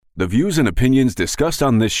The views and opinions discussed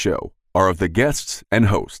on this show are of the guests and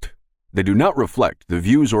host. They do not reflect the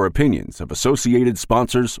views or opinions of associated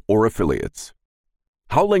sponsors or affiliates.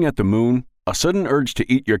 Howling at the moon, a sudden urge to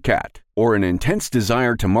eat your cat, or an intense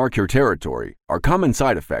desire to mark your territory are common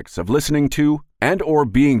side effects of listening to and or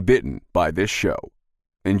being bitten by this show.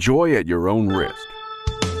 Enjoy at your own risk.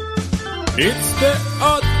 It's the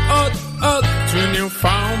odd to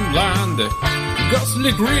Newfoundland.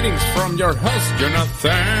 Ghostly greetings from your host,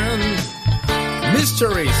 Jonathan.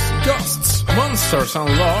 Mysteries, ghosts, monsters and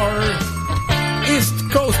lore.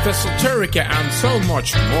 East Coast esoterica and so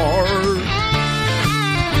much more.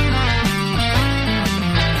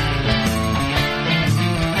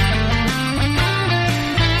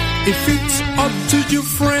 If it's odd to you,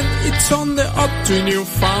 friend, it's on the odd to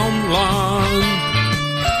Newfoundland.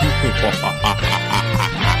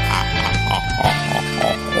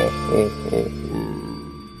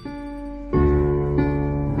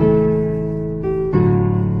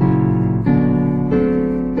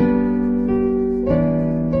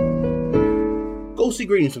 Ghostly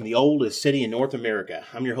greetings from the oldest city in North America.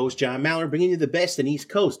 I'm your host, John Mallard, bringing you the best in East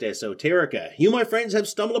Coast esoterica. You, my friends, have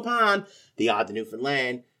stumbled upon the Odd to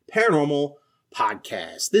Newfoundland Paranormal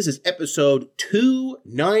Podcast. This is episode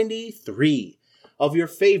 293 of your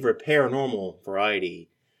favorite paranormal variety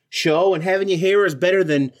show, and having you here is better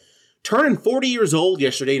than turning 40 years old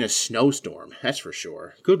yesterday in a snowstorm, that's for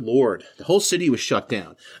sure. Good Lord, the whole city was shut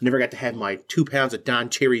down. I never got to have my 2 pounds of Don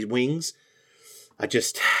Cherry's wings. I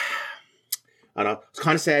don't know, I was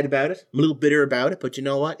kind of sad about it. I'm a little bitter about it, but you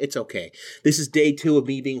know what? It's okay. This is day 2 of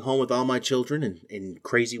me being home with all my children in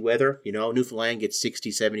crazy weather. You know, Newfoundland gets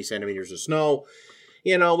 60, 70 centimeters of snow.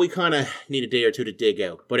 You know, we kind of need a day or two to dig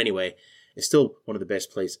out. But anyway, it's still one of the best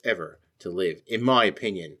places ever to live, in my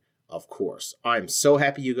opinion, of course. I'm so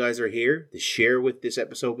happy you guys are here to share with this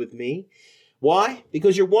episode with me. Why?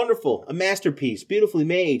 Because you're wonderful, a masterpiece, beautifully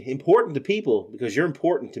made, important to people because you're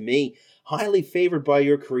important to me, highly favored by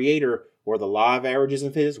your creator, or the law of averages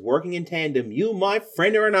and physics working in tandem. You, my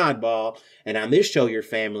friend, are an oddball, and on this show, your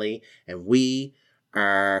family, and we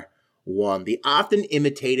are one. The often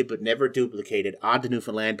imitated but never duplicated Odd to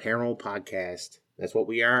Newfoundland Paranormal Podcast. That's what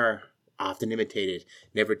we are. Often imitated,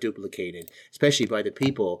 never duplicated, especially by the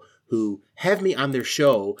people who have me on their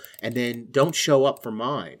show and then don't show up for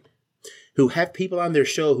mine. Who have people on their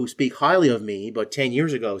show who speak highly of me, but 10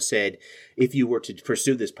 years ago said, if you were to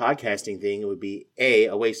pursue this podcasting thing, it would be A,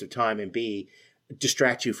 a waste of time, and B,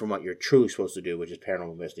 distract you from what you're truly supposed to do, which is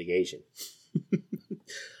paranormal investigation.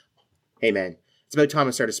 Hey man, it's about time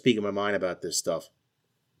I started speaking my mind about this stuff.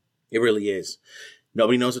 It really is.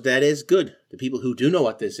 Nobody knows what that is? Good. The people who do know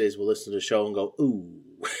what this is will listen to the show and go, ooh,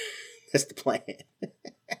 that's the plan.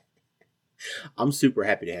 I'm super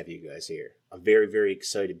happy to have you guys here. I'm very, very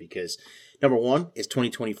excited because, number one, it's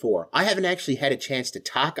 2024. I haven't actually had a chance to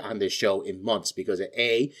talk on this show in months because of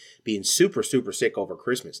A, being super, super sick over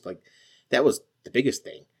Christmas. Like, that was the biggest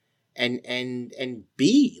thing. And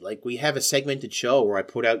B, like, we have a segmented show where I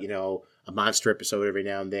put out, you know, a monster episode every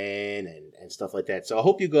now and then and stuff like that. So I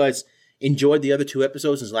hope you guys enjoyed the other 2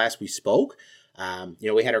 episodes since last we spoke. You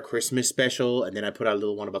know, we had our Christmas special, and then I put out a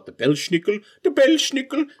little one about the Belschnickel. The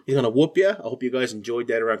Belschnickel is going to whoop you. I hope you guys enjoyed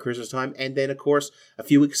that around Christmas time. And then, of course, a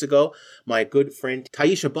few weeks ago, my good friend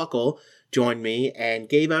Taisha Buckle joined me and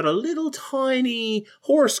gave out a little tiny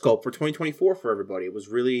horoscope for 2024 for everybody. It was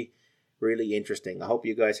really, really interesting. I hope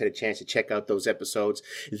you guys had a chance to check out those episodes.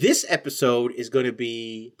 This episode is going to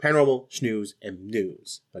be paranormal, snooze, and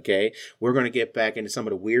news, okay? We're going to get back into some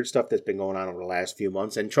of the weird stuff that's been going on over the last few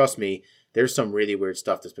months, and trust me, there's some really weird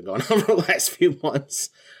stuff that's been going on over the last few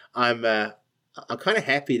months. I'm kind of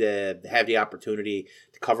happy to have the opportunity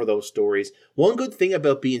to cover those stories. One good thing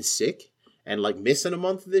about being sick and like missing a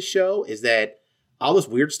month of this show is that all this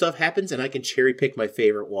weird stuff happens and I can cherry pick my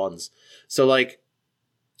favorite ones. So like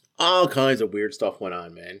all kinds of weird stuff went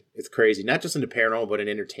on, man. It's crazy. Not just in the paranormal, but in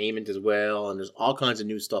entertainment as well. And there's all kinds of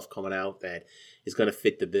new stuff coming out that is going to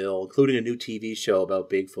fit the bill, including a new TV show about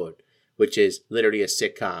Bigfoot, which is literally a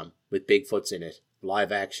sitcom with Bigfoots in it,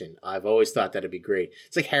 live action. I've always thought that'd be great.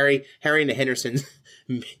 It's like Harry and the Hendersons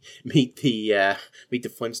meet the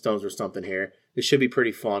Flintstones or something here. This should be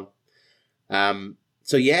pretty fun.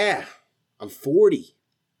 So yeah, I'm 40.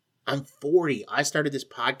 I started this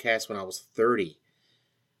podcast when I was 30.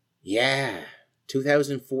 Yeah,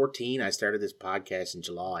 2014, I started this podcast in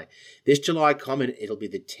July. This July coming, it'll be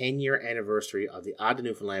the 10-year anniversary of the Odd to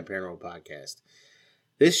Newfoundland Paranormal Podcast.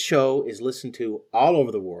 This show is listened to all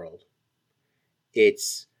over the world.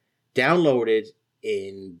 It's downloaded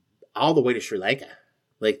in all the way to Sri Lanka.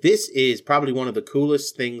 Like, this is probably one of the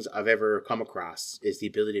coolest things I've ever come across, is the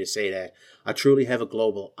ability to say that I truly have a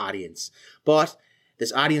global audience. But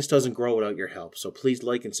this audience doesn't grow without your help. So please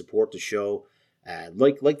like and support the show.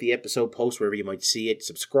 Like the episode, post wherever you might see it.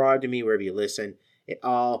 Subscribe to me wherever you listen. It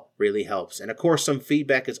all really helps. And of course, some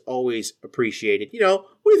feedback is always appreciated,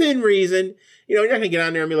 within reason. You're not going to get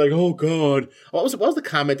on there and be like, oh, God. What was the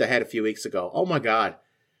comment I had a few weeks ago? Oh, my God.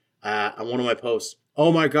 On one of my posts.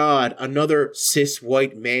 Oh, my God. Another cis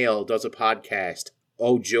white male does a podcast.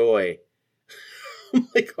 Oh, joy. I'm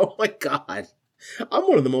like, oh, my God. I'm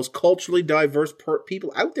one of the most culturally diverse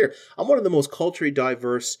people out there. I'm one of the most culturally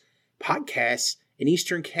diverse podcasts in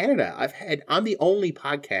Eastern Canada. I'm the only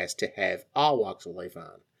podcast to have all walks of life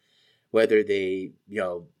on, whether they,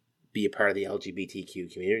 be a part of the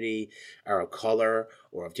LGBTQ community, or of color,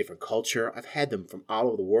 or of different culture. I've had them from all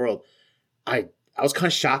over the world. I was kind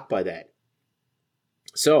of shocked by that.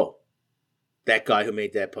 So, that guy who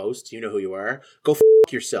made that post, you know who you are. Go f***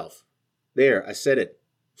 yourself. There, I said it.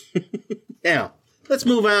 Now, let's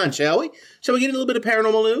move on, shall we? Shall we get a little bit of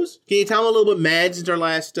paranormal news? Can you tell me a little bit mad since our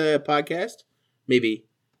last podcast? Maybe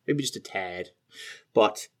just a tad.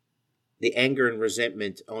 But the anger and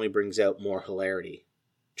resentment only brings out more hilarity.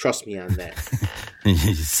 Trust me on that.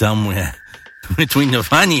 Somewhere between the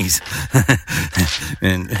funnies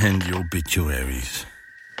and the obituaries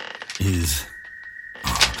is...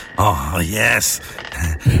 Oh, yes.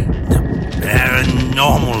 The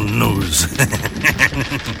paranormal news.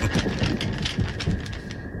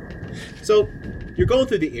 So, you're going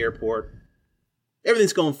through the airport.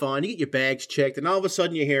 Everything's going fine. You get your bags checked, and all of a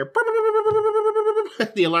sudden you hear...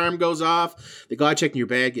 The alarm goes off. The guy checking your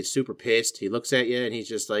bag gets super pissed. He looks at you, and he's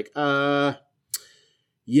just like, yeah,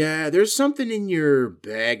 there's something in your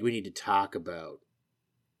bag we need to talk about.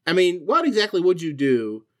 I mean, what exactly would you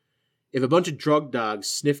do if a bunch of drug dogs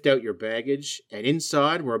sniffed out your baggage, and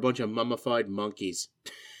inside were a bunch of mummified monkeys?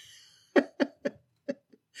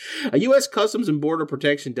 A U.S. Customs and Border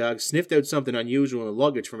Protection dog sniffed out something unusual in the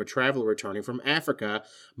luggage from a traveler returning from Africa,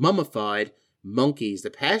 mummified monkeys. The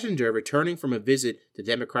passenger, returning from a visit to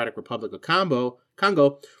Democratic Republic of Congo,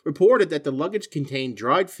 reported that the luggage contained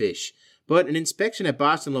dried fish, but an inspection at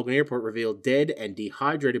Boston Logan Airport revealed dead and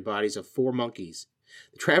dehydrated bodies of 4 monkeys.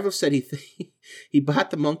 The traveler said he bought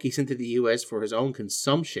the monkeys into the U.S. for his own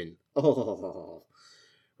consumption. Oh.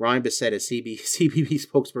 Ryan Bissett, a CBP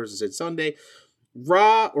spokesperson, said Sunday,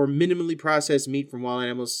 raw or minimally processed meat from wild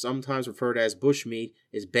animals, sometimes referred as bushmeat,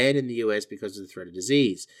 is banned in the U.S. because of the threat of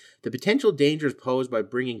disease. The potential dangers posed by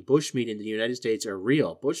bringing bushmeat into the United States are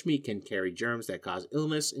real. Bushmeat can carry germs that cause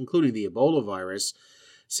illness, including the Ebola virus,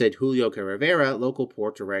 said Julio Rivera, local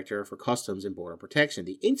port director for Customs and Border Protection.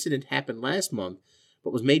 The incident happened last month,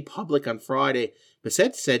 but was made public on Friday.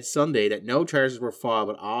 Bissett said Sunday that no charges were filed,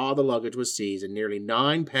 but all the luggage was seized and nearly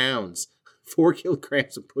 9 pounds, 4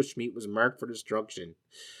 kilograms of bushmeat was marked for destruction.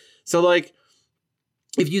 So, if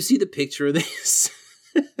you see the picture of this,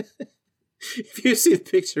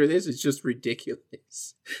 it's just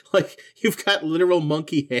ridiculous. You've got literal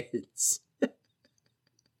monkey heads.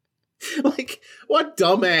 What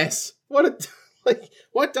dumbass? What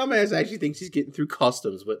dumbass actually thinks he's getting through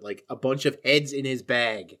customs with, a bunch of heads in his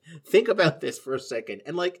bag? Think about this for a second.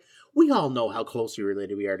 And, we all know how closely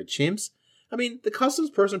related we are to chimps. I mean, the customs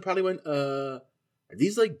person probably went, are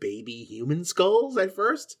these, baby human skulls at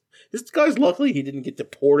first? This guy's luckily he didn't get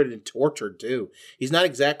deported and tortured, too. He's not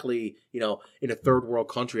exactly, in a third world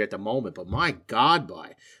country at the moment, but my God,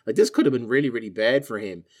 this could have been really, really bad for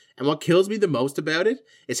him. And what kills me the most about it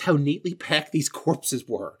is how neatly packed these corpses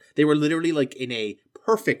were. They were literally, in a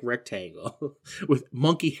perfect rectangle with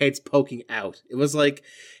monkey heads poking out. It was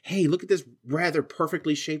hey, look at this rather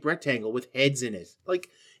perfectly shaped rectangle with heads in it.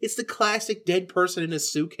 It's the classic dead person in a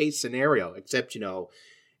suitcase scenario, except,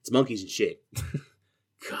 it's monkeys and shit.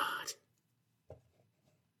 God.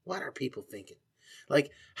 What are people thinking?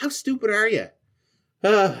 How stupid are you?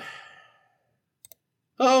 Oh,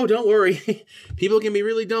 don't worry. People can be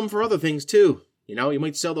really dumb for other things, too. You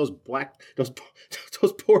might sell those poor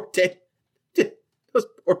dead,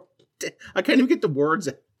 I can't even get the words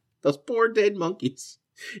out. Those poor dead monkeys.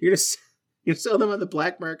 You're gonna sell them on the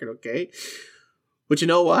black market, okay? But you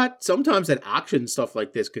know what? Sometimes at auction stuff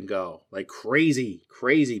like this can go crazy,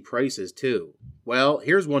 crazy prices too. Well,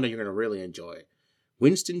 here's one that you're going to really enjoy.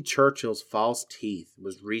 Winston Churchill's false teeth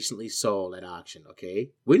was recently sold at auction,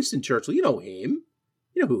 okay? Winston Churchill, you know him.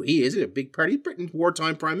 You know who he is. He's a big party. Britain's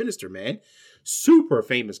wartime prime minister, man. Super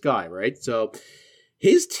famous guy, right? So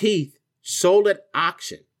his teeth sold at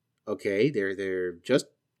auction, okay? They're just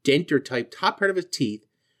denture type, top part of his teeth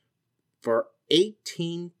for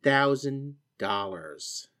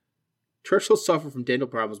 $18,000. Churchill suffered from dental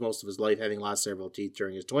problems most of his life, having lost several teeth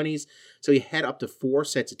during his 20s, so he had up to 4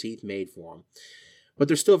 sets of teeth made for him. But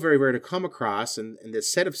they're still very rare to come across, and the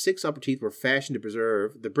set of 6 upper teeth were fashioned to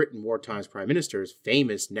preserve the Britain wartime's Prime Minister's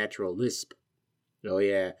famous natural lisp. Oh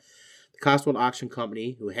yeah. The Cotswold Auction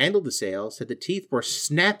Company, who handled the sale, said the teeth were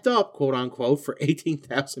snapped up, quote-unquote, for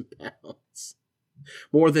 £18,000.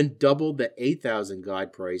 More than double the $8,000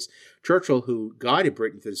 guide price. Churchill, who guided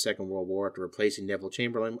Britain through the Second World War after replacing Neville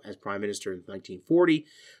Chamberlain as Prime Minister in 1940,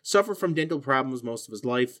 suffered from dental problems most of his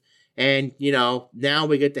life. And, now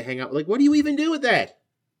we get to hang out. Like, what do you even do with that?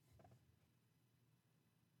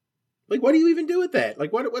 Like, what do you even do with that?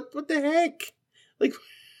 Like, what the heck? Like,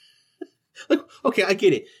 okay, I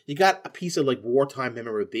get it. You got a piece of, like, wartime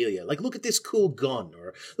memorabilia. Like, look at this cool gun,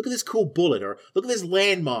 or look at this cool bullet, or look at this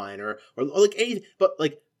landmine, or like, anything. But,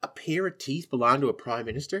 like, a pair of teeth belong to a prime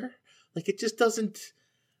minister? Like, it just doesn't,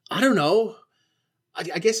 I don't know.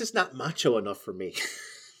 I guess it's not macho enough for me.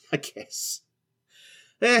 I guess.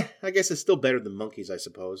 I guess it's still better than monkeys, I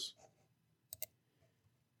suppose.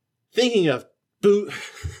 Speaking of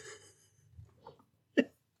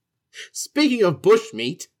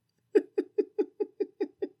bushmeat,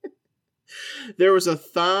 there was a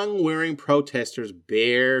thong-wearing protesters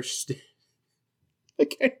bare... I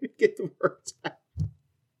can't even get the words out.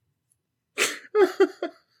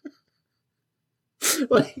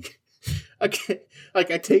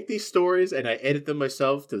 I take these stories and I edit them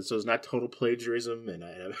myself so it's not total plagiarism,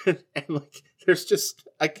 and there's just,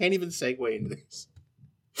 I can't even segue into this.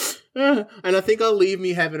 And I think I'll leave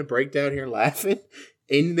me having a breakdown here laughing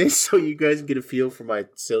in this so you guys can get a feel for my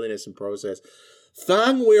silliness and process.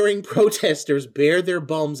 Thong-wearing protesters bare their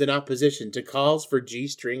bums in opposition to calls for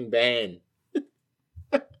G-string ban.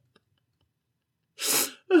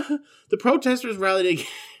 The protesters rallied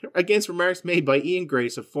against remarks made by Ian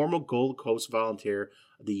Grace, a former Gold Coast Volunteer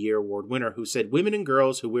of the Year award winner, who said women and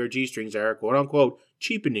girls who wear G-strings are, quote-unquote,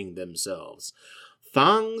 cheapening themselves.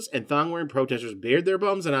 Thongs and thong-wearing protesters bared their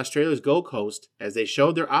bums on Australia's Gold Coast as they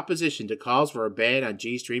showed their opposition to calls for a ban on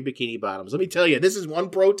G-string bikini bottoms. Let me tell you, this is one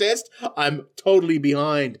protest I'm totally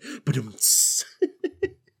behind. But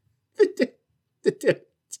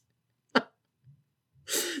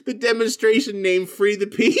the demonstration named Free the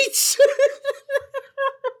Peach.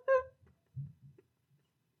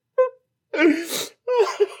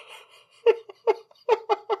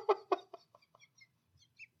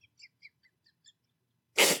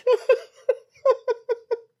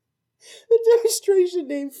 The demonstration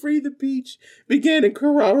named Free the Beach began in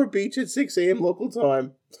Carrara Beach at 6 a.m. local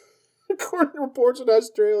time. According to reports in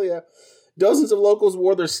Australia, dozens of locals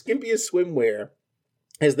wore their skimpiest swimwear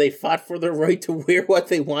as they fought for their right to wear what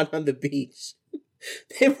they want on the beach.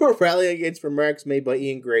 They were rallying against remarks made by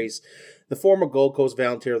Ian Grace, the former Gold Coast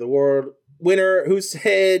Volunteer of the World winner, who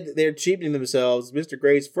said they're cheapening themselves. Mr.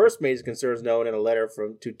 Grace first made his concerns known in a letter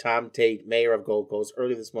to Tom Tate, mayor of Gold Coast,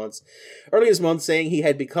 early this month, saying he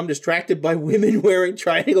had become distracted by women wearing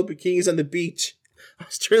triangle bikinis on the beach.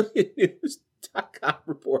 AustralianNews.com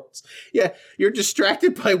reports. Yeah, you're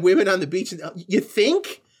distracted by women on the beach. You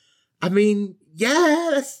think? I mean,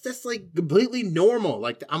 yeah, that's like completely normal.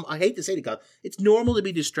 Like, I hate to say it, God, it's normal to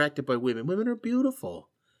be distracted by women. Women are beautiful.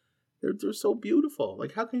 They're so beautiful.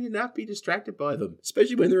 Like, how can you not be distracted by them?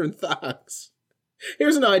 Especially when they're in thongs.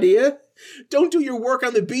 Here's an idea. Don't do your work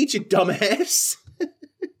on the beach, you dumbass.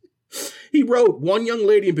 He wrote, one young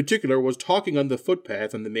lady in particular was talking on the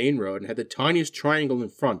footpath on the main road and had the tiniest triangle in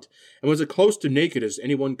front and was as close to naked as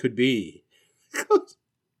anyone could be.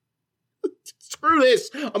 Screw this.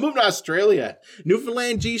 I'm moving to Australia.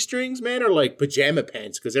 Newfoundland G-strings, man, are like pajama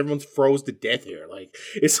pants because everyone's froze to death here. Like,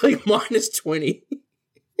 it's like minus 20.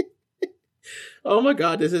 Oh my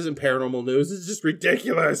God, this isn't paranormal news. This is just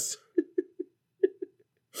ridiculous.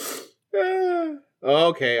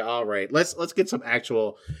 Okay, all right. Let's get some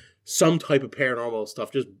type of paranormal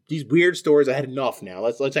stuff. Just these weird stories. I had enough now.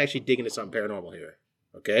 Let's actually dig into something paranormal here.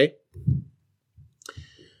 Okay?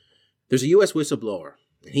 There's a U.S. whistleblower,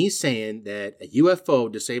 and he's saying that a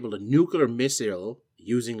UFO disabled a nuclear missile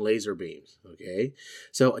using laser beams. Okay?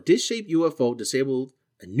 So a dish-shaped UFO disabled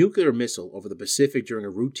a nuclear missile over the Pacific during a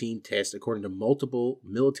routine test, according to multiple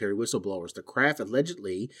military whistleblowers. The craft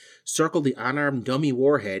allegedly circled the unarmed dummy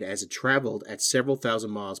warhead as it traveled at several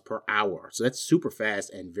thousand miles per hour. So that's super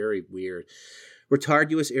fast and very weird.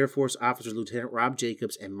 Retired U.S. Air Force officers Lieutenant Rob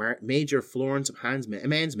Jacobs and Major Florence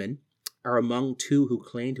Mansman are among two who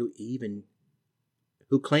claim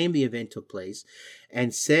the event took place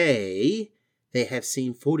and say They have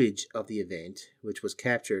seen footage of the event, which was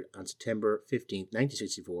captured on September 15th,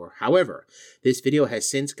 1964. However, this video has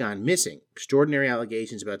since gone missing. Extraordinary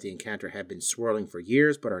allegations about the encounter have been swirling for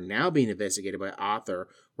years, but are now being investigated by author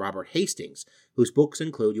Robert Hastings, whose books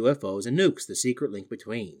include UFOs and Nukes, The Secret Link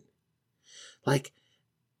Between. Like,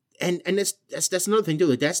 and that's another thing, too.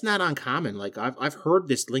 Like, that's not uncommon. Like, I've heard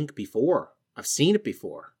this link before. I've seen it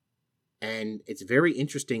before. And it's very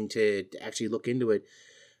interesting to actually look into it.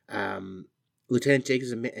 Lieutenant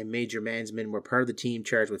Jacobs and Major Mansman were part of the team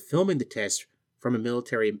charged with filming the test from a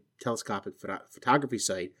military telescopic photography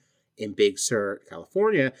site in Big Sur,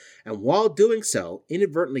 California, and while doing so,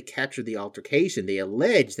 inadvertently captured the altercation. They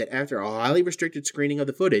allege that after a highly restricted screening of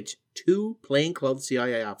the footage, 2 plainclothed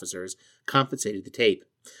CIA officers confiscated the tape.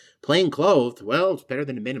 Plainclothed? Well, it's better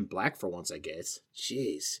than the Men in Black for once, I guess.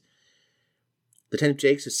 Jeez. Lieutenant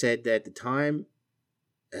Jacobs said that at the time,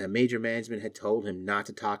 Major Mansman had told him not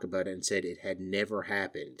to talk about it and said it had never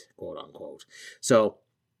happened, quote unquote. So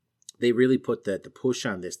they really put the push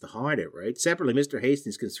on this to hide it, right? Separately, Mr.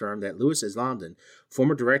 Hastings confirmed that Louis Islanden,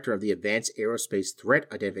 former director of the Advanced Aerospace Threat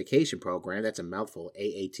Identification Program, that's a mouthful,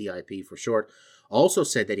 AATIP for short, also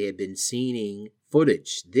said that he had been seeing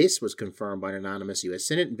footage. This was confirmed by an anonymous U.S.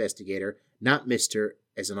 Senate investigator, not Mr.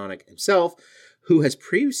 Islanden himself, who has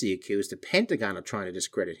previously accused the Pentagon of trying to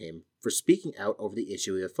discredit him for speaking out over the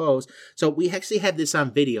issue of UFOs. So we actually have this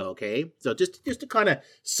on video, okay? So just to kind of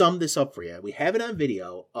sum this up for you, we have it on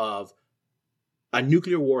video of a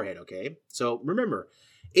nuclear warhead, okay? So remember,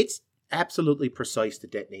 it's absolutely precise to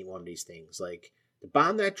detonate one of these things. Like, the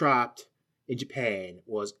bomb that dropped in Japan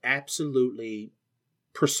was absolutely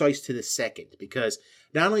precise to the second, because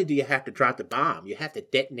not only do you have to drop the bomb, you have to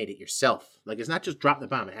detonate it yourself. Like, it's not just drop the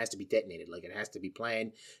bomb, it has to be detonated. Like, it has to be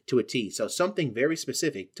planned to a T. So something very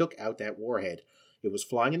specific took out that warhead. It was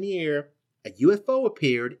flying in the air, a UFO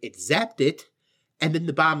appeared, it zapped it, and then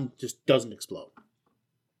the bomb just doesn't explode.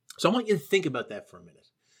 So I want you to think about that for a minute.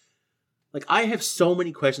 Like, I have so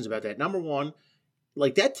many questions about that. Number one,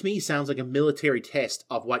 like, that to me sounds like a military test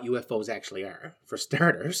of what UFOs actually are, for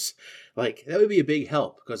starters. Like, that would be a big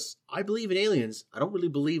help, because I believe in aliens. I don't really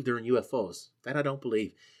believe they're in UFOs. That I don't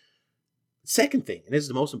believe. Second thing, and this is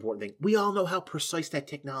the most important thing, we all know how precise that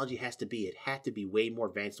technology has to be. It had to be way more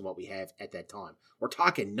advanced than what we have at that time. We're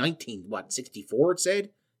talking 64 it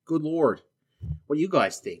said? Good Lord. What do you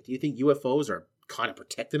guys think? Do you think UFOs are kind of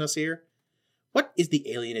protecting us here? What is the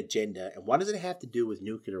alien agenda, and what does it have to do with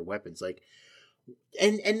nuclear weapons? Like,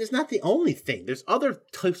 and it's not the only thing. There's other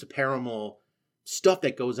types of paranormal stuff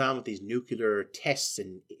that goes on with these nuclear tests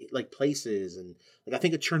and, like, places. And, like, I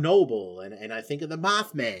think of Chernobyl, and I think of the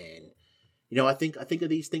Mothman. You know, I think of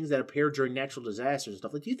these things that appear during natural disasters and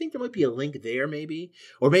stuff. Like, do you think there might be a link there, maybe?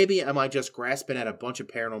 Or maybe am I just grasping at a bunch of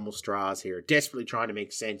paranormal straws here, desperately trying to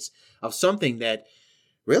make sense of something that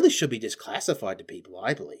really should be disclassified to people,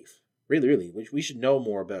 I believe. Really, we should know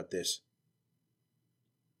more about this.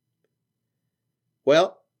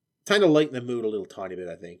 Well, time to lighten the mood a little tiny bit,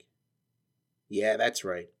 I think. Yeah, that's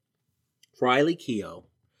right. Riley Keough,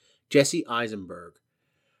 Jesse Eisenberg.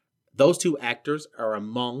 Those 2 actors are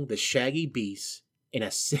among the shaggy beasts in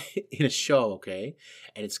a show, okay?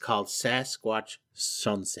 And it's called Sasquatch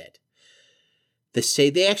Sunset.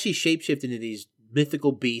 They actually shapeshift into these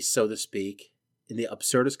mythical beasts, so to speak, in the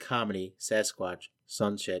absurdist comedy Sasquatch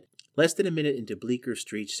Sunset. Less than a minute into Bleecker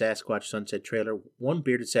Street's Sasquatch Sunset trailer, one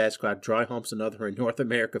bearded Sasquatch dry humps another in North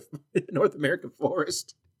American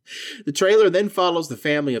forest. The trailer then follows the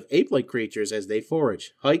family of ape-like creatures as they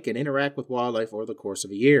forage, hike, and interact with wildlife over the course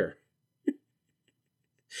of a year.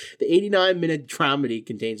 The 89-minute dramedy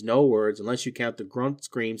contains no words unless you count the grunt,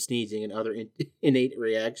 scream, sneezing, and other innate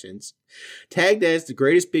reactions. Tagged as the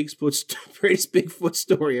greatest Bigfoot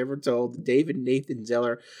story ever told, the David Nathan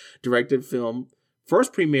Zeller directed film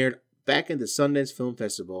first premiered back at the Sundance Film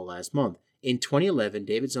Festival last month. In 2011,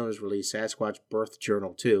 David Zellers released Sasquatch Birth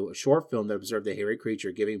Journal 2, a short film that observed a hairy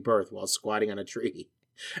creature giving birth while squatting on a tree.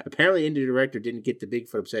 Apparently, the director didn't get the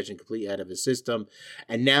Bigfoot obsession completely out of his system,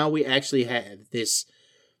 and now we actually have this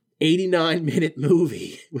 89-minute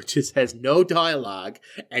movie, which has no dialogue,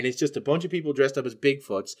 and it's just a bunch of people dressed up as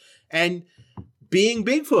Bigfoots, and being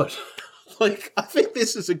Bigfoot. Like, I think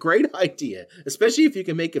this is a great idea, especially if you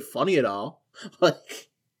can make it funny at all. Like,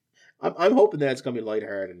 I'm hoping that it's going to be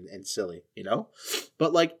lighthearted and silly, you know?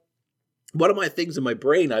 But, like, one of my things in my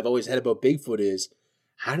brain I've always had about Bigfoot is,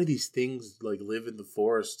 how do these things, like, live in the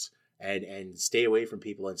forests and stay away from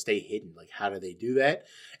people and stay hidden? Like, how do they do that?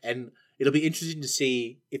 And it'll be interesting to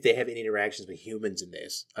see if they have any interactions with humans in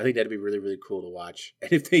this. I think that'd be really, really cool to watch.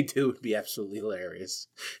 And if they do, it'd be absolutely hilarious.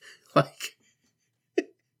 Like,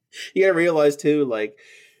 you gotta realize, too, like,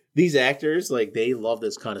 These actors, like, they love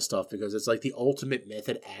this kind of stuff because it's like the ultimate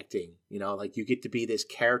method acting. You know, like you get to be this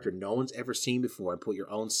character no one's ever seen before and put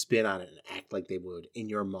your own spin on it and act like they would in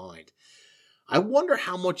your mind. I wonder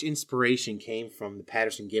how much inspiration came from the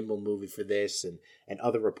Patterson Gimble movie for this and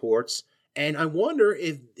other reports. And I wonder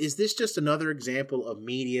is this just another example of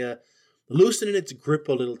media loosening its grip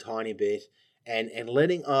a little tiny bit and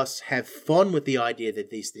letting us have fun with the idea that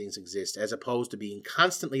these things exist, as opposed to being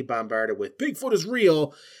constantly bombarded with Bigfoot is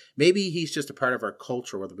real. Maybe he's just a part of our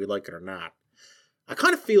culture, whether we like it or not. I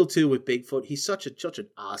kind of feel too with Bigfoot, he's such an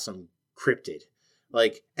awesome cryptid.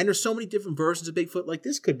 Like, and there's so many different versions of Bigfoot. Like,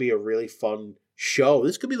 this could be a really fun show.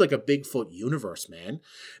 This could be like a Bigfoot universe, man.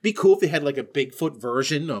 It'd be cool if they had like a Bigfoot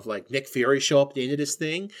version of like Nick Fury show up at the end of this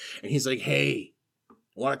thing, and he's like, "Hey, I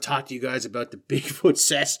want to talk to you guys about the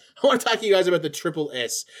Bigfoot I want to talk to you guys about the Triple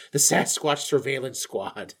S, the Sasquatch Surveillance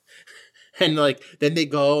Squad." And like, then they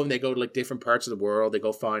go to like different parts of the world. They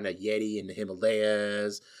go find a Yeti in the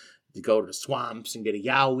Himalayas. They go to the swamps and get a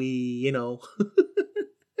Yowie, you know.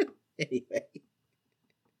 Anyway.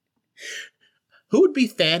 Who would be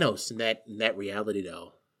Thanos in that reality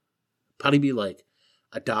though? Probably be like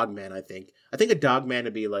a Dogman, I think. I think a Dogman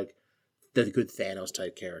would be like the good Thanos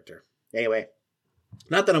type character. Anyway,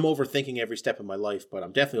 not that I'm overthinking every step of my life, but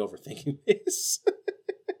I'm definitely overthinking this.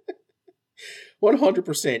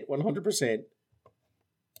 100%, 100%.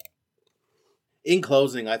 In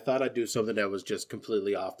closing, I thought I'd do something that was just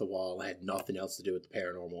completely off the wall, had nothing else to do with the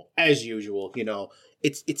paranormal. As usual, you know,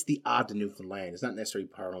 it's the odd to Newfoundland. It's not necessarily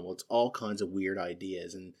paranormal. It's all kinds of weird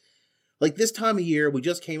ideas. And like this time of year, we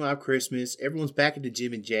just came out of Christmas. Everyone's back at the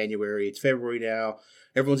gym in January. It's February now.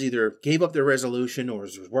 Everyone's either gave up their resolution or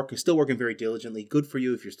is still working very diligently. Good for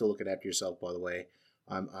you if you're still looking after yourself, by the way.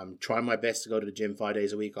 I'm trying my best to go to the gym 5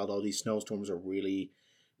 days a week, although these snowstorms are really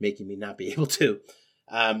making me not be able to.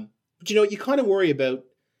 But you know, you kind of worry about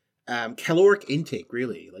caloric intake,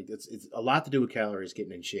 really. Like it's a lot to do with calories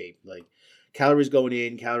getting in shape. Like calories going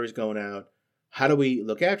in, calories going out. How do we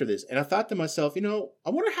look after this? And I thought to myself, you know, I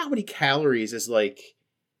wonder how many calories is like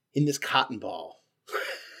in this cotton ball.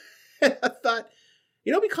 And I thought,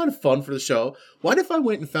 you know, it'd be kind of fun for the show. What if I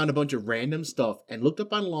went and found a bunch of random stuff and looked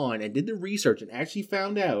up online and did the research and actually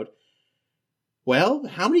found out, well,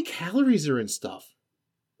 how many calories are in stuff?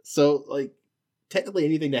 So, like, technically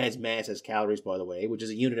anything that has mass has calories, by the way, which is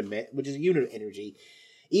a unit of energy.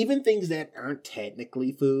 Even things that aren't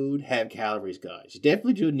technically food have calories, guys. You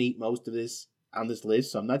definitely shouldn't eat most of this on this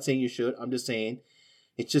list, so I'm not saying you should. I'm just saying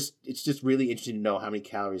it's just really interesting to know how many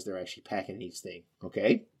calories they're actually packing in each thing,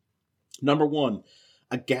 okay? Number 1,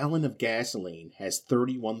 a gallon of gasoline has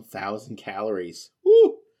 31,000 calories.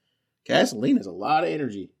 Woo! Gasoline has a lot of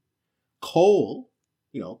energy. Coal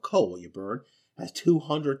you burn, has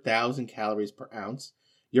 200,000 calories per ounce.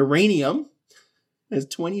 Uranium has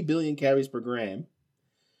 20 billion calories per gram.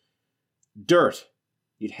 Dirt,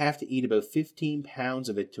 you'd have to eat about 15 pounds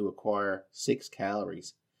of it to acquire 6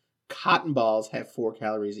 calories. Cotton balls have 4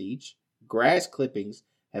 calories each. Grass clippings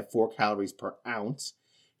have 4 calories per ounce.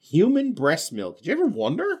 Human breast milk. Did you ever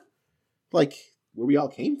wonder, like, where we all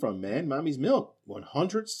came from, man? Mommy's milk.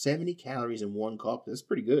 170 calories in 1 cup. That's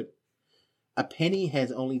pretty good. A penny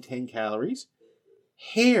has only 10 calories.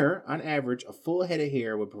 Hair, on average, a full head of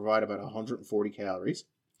hair would provide about 140 calories.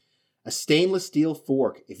 A stainless steel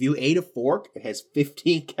fork. If you ate a fork, it has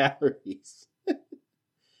 15 calories.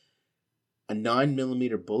 A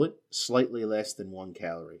 9mm bullet, slightly less than 1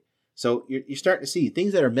 calorie. So you're starting to see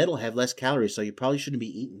things that are metal have less calories, so you probably shouldn't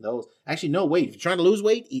be eating those. Actually, no, wait. If you're trying to lose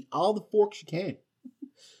weight, eat all the forks you can.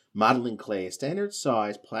 Modeling clay. A standard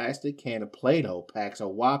size plastic can of Play-Doh packs a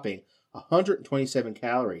whopping 127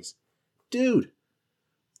 calories. Dude.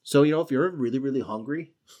 So, you know, if you're really, really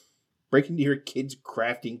hungry, break into your kid's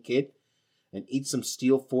crafting kit and eat some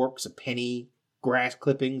steel forks, a penny, grass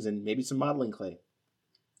clippings, and maybe some modeling clay.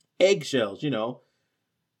 Eggshells, you know.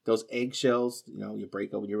 Those eggshells, you know, you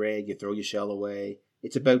break open your egg, you throw your shell away.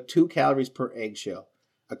 It's about 2 calories per eggshell.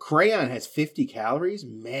 A crayon has 50 calories?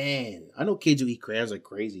 Man, I know kids who eat crayons like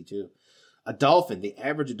crazy, too. A dolphin, the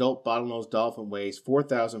average adult bottlenose dolphin weighs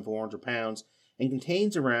 4,400 pounds and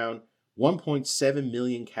contains around 1.7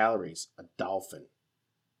 million calories. A dolphin.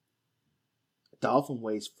 A dolphin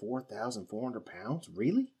weighs 4,400 pounds?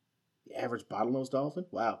 Really? The average bottlenose dolphin?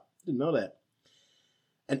 Wow, didn't know that.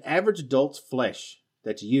 An average adult's flesh,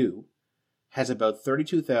 that's you, has about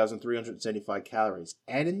 32,375 calories.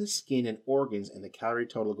 Add in the skin and organs, and the calorie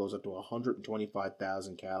total goes up to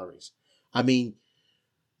 125,000 calories. I mean,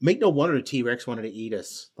 make no wonder the T-Rex wanted to eat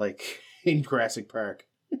us, like in Jurassic Park.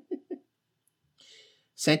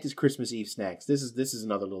 Santa's Christmas Eve snacks. This is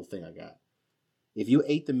another little thing I got. If you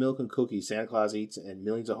ate the milk and cookies Santa Claus eats in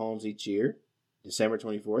millions of homes each year, December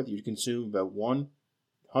 24th, you'd consume about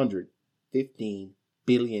 115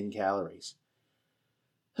 billion calories.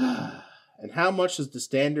 And how much does the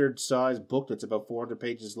standard size book that's about 400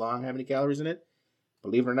 pages long, how many calories in it?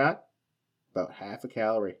 Believe it or not, about half a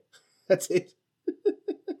calorie. That's it.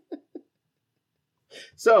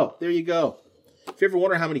 So, there you go. If you ever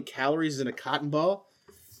wonder how many calories is in a cotton ball,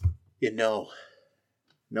 you know.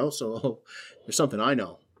 No, so there's something I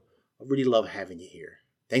know. I really love having you here.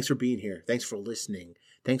 Thanks for being here. Thanks for listening.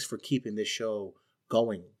 Thanks for keeping this show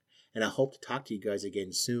going. And I hope to talk to you guys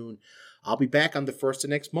again soon. I'll be back on the 1st of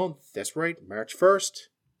next month. That's right, March 1st.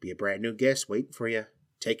 Be a brand new guest waiting for you.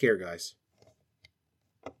 Take care, guys.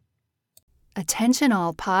 Attention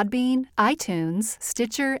all Podbean, iTunes,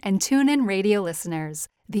 Stitcher, and TuneIn radio listeners.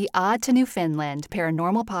 The Odd to Newfoundland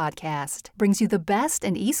Paranormal Podcast brings you the best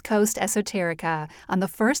in East Coast esoterica on the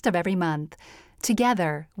 1st of every month.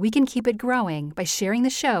 Together, we can keep it growing by sharing the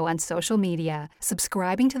show on social media,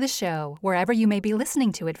 subscribing to the show wherever you may be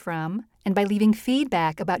listening to it from, and by leaving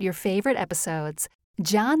feedback about your favorite episodes.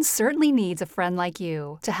 John certainly needs a friend like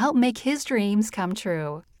you to help make his dreams come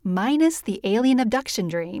true, minus the alien abduction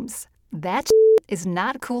dreams. That is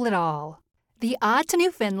not cool at all. The Odd to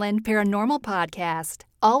Newfoundland Paranormal Podcast,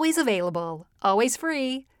 always available, always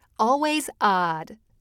free, always odd.